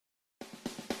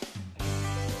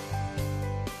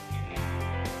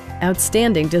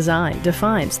Outstanding design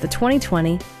defines the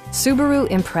 2020 Subaru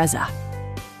Impreza.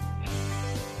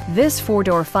 This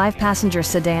four-door, five-passenger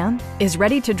sedan is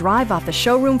ready to drive off the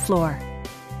showroom floor.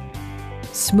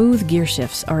 Smooth gear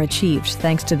shifts are achieved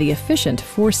thanks to the efficient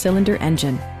four-cylinder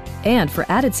engine. And for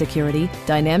added security,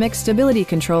 dynamic stability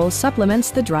control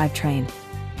supplements the drivetrain.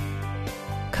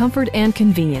 Comfort and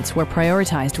convenience were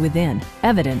prioritized within,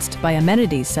 evidenced by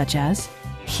amenities such as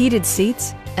heated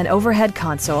seats, an overhead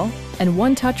console, and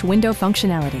one-touch window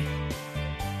functionality.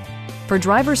 For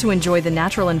drivers who enjoy the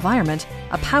natural environment,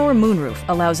 a power moonroof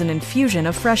allows an infusion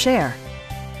of fresh air.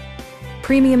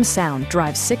 Premium sound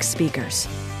drives 6 speakers,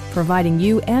 providing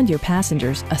you and your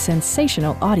passengers a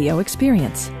sensational audio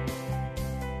experience.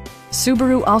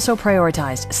 Subaru also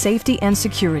prioritized safety and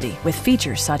security with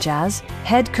features such as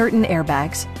head curtain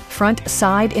airbags, front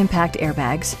side impact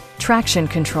airbags, traction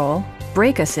control,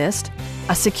 brake assist,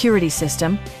 a security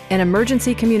system, an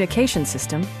emergency communication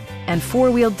system, and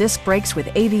four-wheel disc brakes with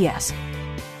ABS.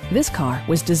 This car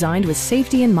was designed with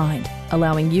safety in mind,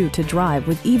 allowing you to drive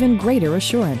with even greater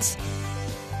assurance.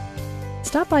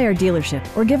 Stop by our dealership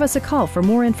or give us a call for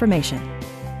more information.